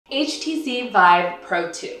HTC Vive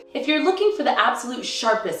Pro 2. If you're looking for the absolute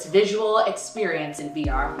sharpest visual experience in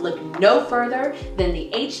VR, look no further than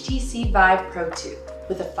the HTC Vive Pro 2.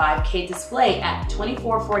 With a 5K display at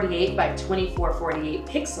 2448 by 2448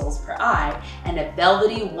 pixels per eye and a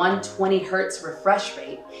velvety 120Hz refresh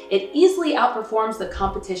rate, it easily outperforms the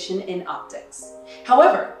competition in optics.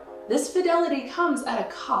 However, this fidelity comes at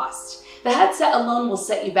a cost. The headset alone will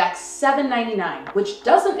set you back $799, which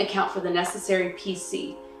doesn't account for the necessary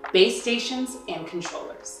PC, base stations, and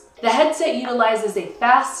controllers. The headset utilizes a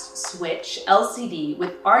fast switch LCD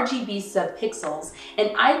with RGB subpixels and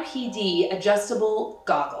IPD adjustable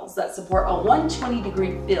goggles that support a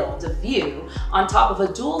 120-degree field of view on top of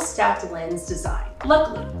a dual stacked lens design.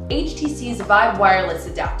 Luckily, HTC's Vive wireless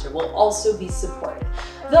adapter will also be supported,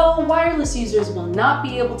 though wireless users will not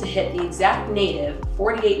be able to hit the exact native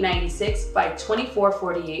 4896 by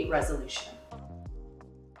 2448 resolution.